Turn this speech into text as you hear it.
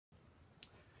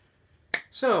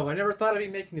So, I never thought I'd be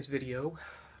making this video,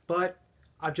 but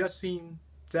I've just seen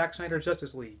Zack Snyder's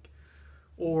Justice League,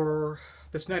 or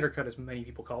the Snyder Cut as many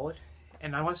people call it,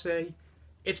 and I want to say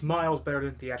it's miles better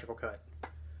than Theatrical Cut.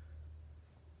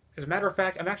 As a matter of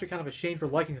fact, I'm actually kind of ashamed for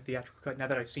liking the Theatrical Cut now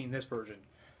that I've seen this version.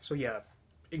 So yeah,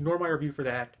 ignore my review for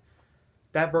that.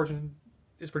 That version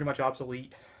is pretty much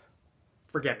obsolete.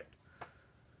 Forget it.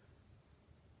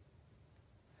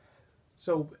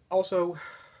 So, also,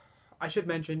 I should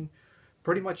mention,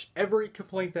 pretty much every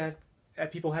complaint that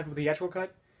people have with the Theatrical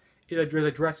Cut is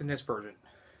addressed in this version.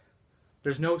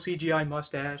 There's no CGI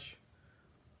mustache.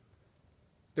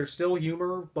 There's still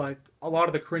humor, but a lot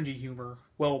of the cringy humor,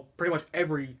 well, pretty much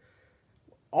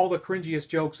all the cringiest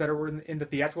jokes that were in the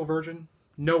theatrical version,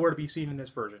 nowhere to be seen in this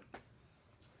version.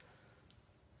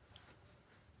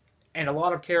 And a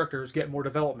lot of characters get more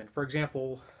development. For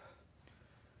example,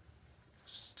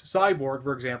 Cyborg,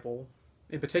 for example,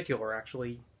 in particular,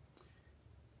 actually,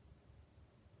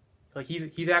 like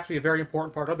he's actually a very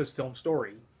important part of this film's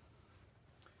story.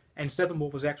 And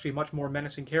Steppenwolf was actually a much more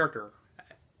menacing character,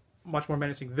 much more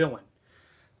menacing villain.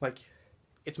 Like,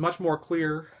 it's much more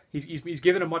clear. He's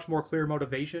given a much more clear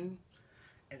motivation,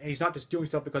 and he's not just doing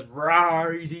stuff because rah,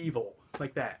 he's evil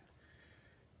like that.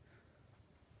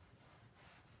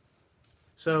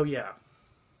 So yeah,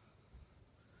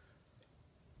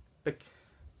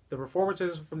 the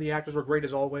performances from the actors were great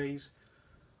as always.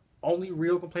 Only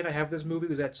real complaint I have with this movie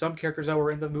was that some characters that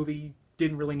were in the movie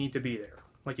didn't really need to be there.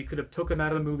 Like, you could have took them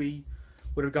out of the movie,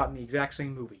 would have gotten the exact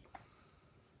same movie.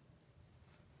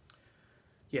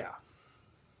 Yeah.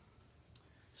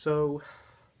 So,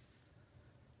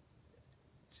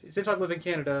 since I live in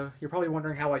Canada, you're probably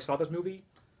wondering how I saw this movie.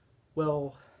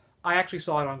 Well, I actually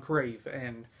saw it on Crave,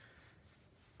 and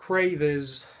Crave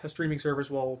is a streaming service.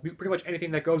 Well, pretty much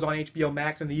anything that goes on HBO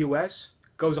Max in the US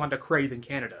goes on to Crave in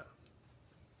Canada.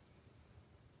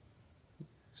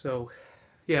 So,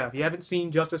 yeah, if you haven't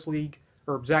seen Justice League,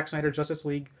 or Zack Snyder's Justice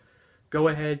League, go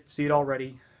ahead, see it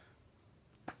already.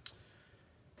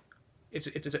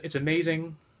 It's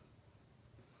amazing.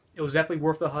 It was definitely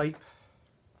worth the hype.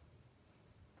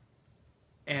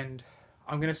 And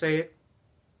I'm going to say it,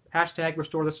 hashtag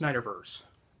restore the Snyderverse.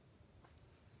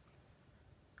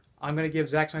 I'm going to give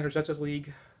Zack Snyder's Justice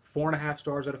League 4.5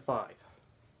 stars out of 5.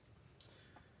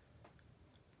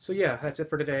 So yeah, that's it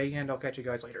for today, and I'll catch you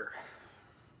guys later.